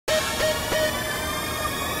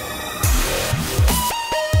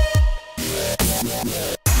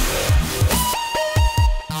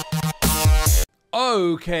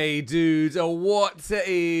Okay, dudes, what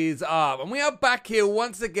is up? And we are back here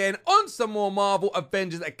once again on some more Marvel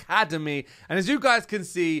Avengers Academy. And as you guys can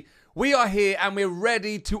see, we are here and we're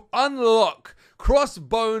ready to unlock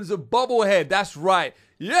Crossbones Bobblehead. That's right.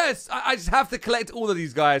 Yes, I just have to collect all of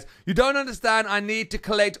these guys. You don't understand, I need to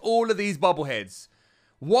collect all of these bobbleheads.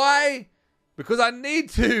 Why? Because I need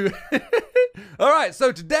to. Alright,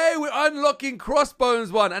 so today we're unlocking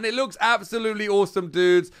Crossbones 1, and it looks absolutely awesome,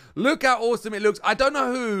 dudes. Look how awesome it looks. I don't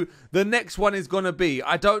know who the next one is going to be.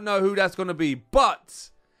 I don't know who that's going to be, but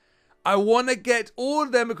I want to get all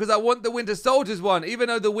of them because I want the Winter Soldiers one. Even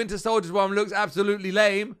though the Winter Soldiers one looks absolutely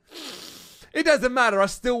lame, it doesn't matter. I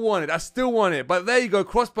still want it. I still want it. But there you go.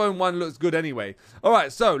 Crossbone 1 looks good anyway.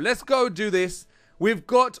 Alright, so let's go do this. We've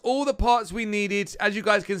got all the parts we needed. As you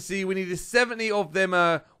guys can see, we needed 70 of them.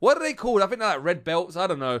 What are they called? I think they're like red belts. I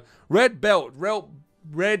don't know. Red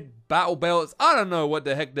battle belts. I don't know what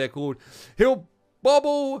the heck they're called. He'll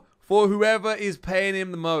bobble for whoever is paying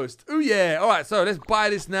him the most. Oh yeah. All right, so let's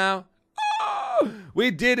buy this now. Oh,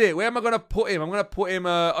 we did it. Where am I going to put him? I'm going to put him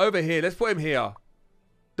over here. Let's put him here.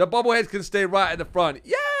 The bobbleheads can stay right at the front.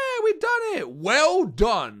 Yeah, we done it. Well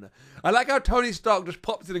done. I like how Tony Stark just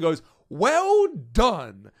pops in and goes, well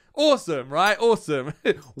done. Awesome, right? Awesome.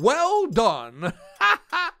 Well done.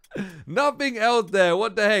 Nothing else there.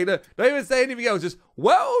 What the heck? Don't even say anything else. Just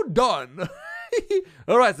well done.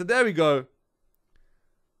 All right, so there we go.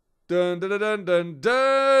 Dun, dun, dun, dun, dun,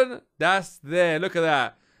 dun. That's there. Look at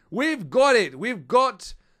that. We've got it. We've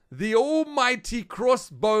got the almighty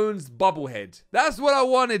Crossbones Bobblehead. That's what I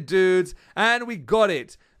wanted, dudes. And we got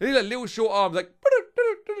it. These are little short arms like,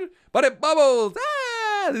 but it bubbles.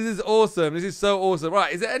 Ah, this is awesome. This is so awesome.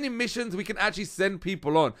 Right, is there any missions we can actually send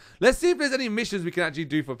people on? Let's see if there's any missions we can actually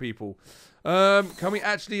do for people. Can we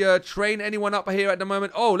actually train anyone up here at the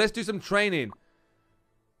moment? Oh, let's do some training.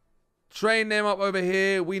 Train them up over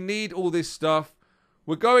here. We need all this stuff.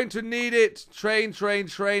 We're going to need it. Train, train,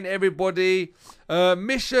 train everybody.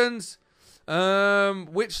 Missions.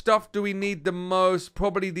 Which stuff do we need the most?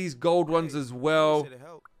 Probably these gold ones as well.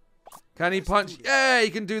 Can he punch? Yeah,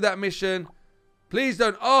 he can do that mission. Please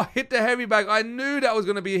don't. Oh, hit the heavy bag. I knew that was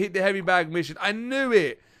going to be a hit the heavy bag mission. I knew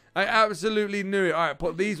it. I absolutely knew it. All right,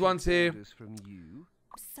 put these ones here.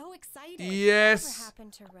 So excited. Yes.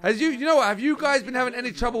 You know what? Have you guys been having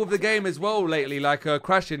any trouble with the game as well lately, like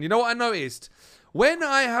crashing? You know what I noticed? When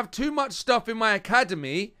I have too much stuff in my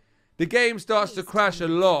academy, the game starts to crash a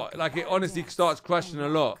lot. Like, it honestly starts crashing a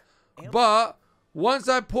lot. But once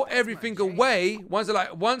I put everything away,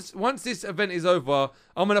 once this event is over,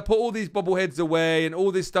 I'm going to put all these bobbleheads away and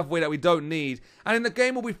all this stuff away that we don't need. And then the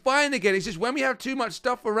game will be fine again. It's just when we have too much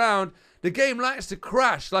stuff around, the game likes to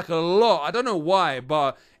crash like a lot. I don't know why,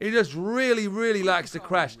 but it just really, really likes to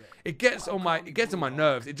crash. It gets on my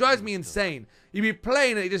nerves. It drives me insane. You be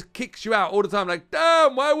playing and it just kicks you out all the time. Like,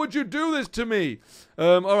 damn, why would you do this to me?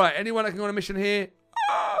 All right, anyone that can go on a mission here?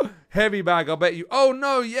 Oh, heavy bag, I'll bet you. Oh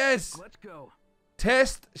no, yes. Let's go.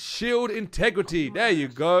 Test shield integrity. There you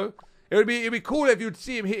go. It'd be cool if you'd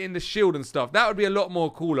see him hitting the shield and stuff. That would be a lot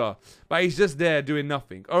more cooler. But he's just there doing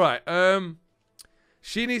nothing. All right.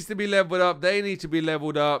 She needs to be leveled up. They need to be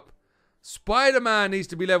leveled up. Spider-Man needs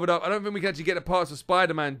to be leveled up. I don't think we can actually get the parts for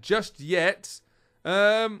Spider-Man just yet.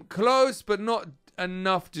 Close, but not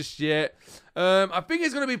enough just yet. I think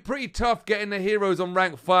it's going to be pretty tough getting the heroes on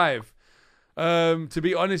rank 5. To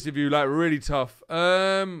be honest with you, like really tough.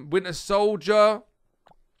 Winter Soldier.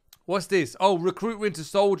 What's this? Oh, recruit Winter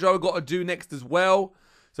Soldier. I've got to do next as well.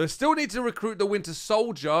 So I still need to recruit the Winter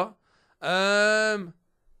Soldier.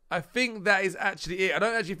 I think that is actually it. I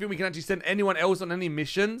don't actually think we can actually send anyone else on any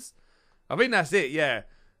missions. I think that's it. Yeah,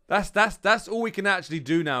 that's all we can actually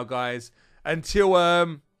do now, guys.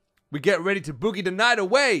 Until we get ready to boogie the night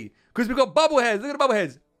away, because we got bobbleheads. Look at the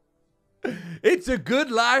bobbleheads. It's a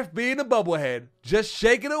good life being a bobblehead. Just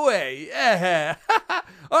shake it away. Yeah.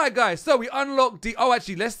 Alright, guys. So we unlocked the... Oh,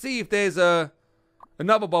 actually, let's see if there's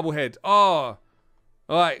another bobblehead. Oh.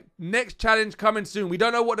 Alright. Next challenge coming soon. We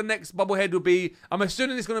don't know what the next bobblehead will be. I'm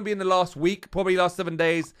assuming it's going to be in the last week. Probably last 7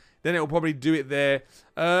 days. Then it will probably do it there.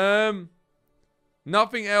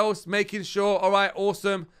 Nothing else. Making sure. Alright,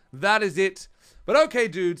 awesome. That is it. But okay,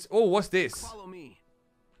 dudes. Oh, what's this? Follow me.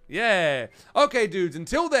 Yeah. Okay, dudes.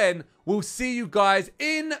 Until then, we'll see you guys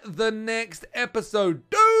in the next episode.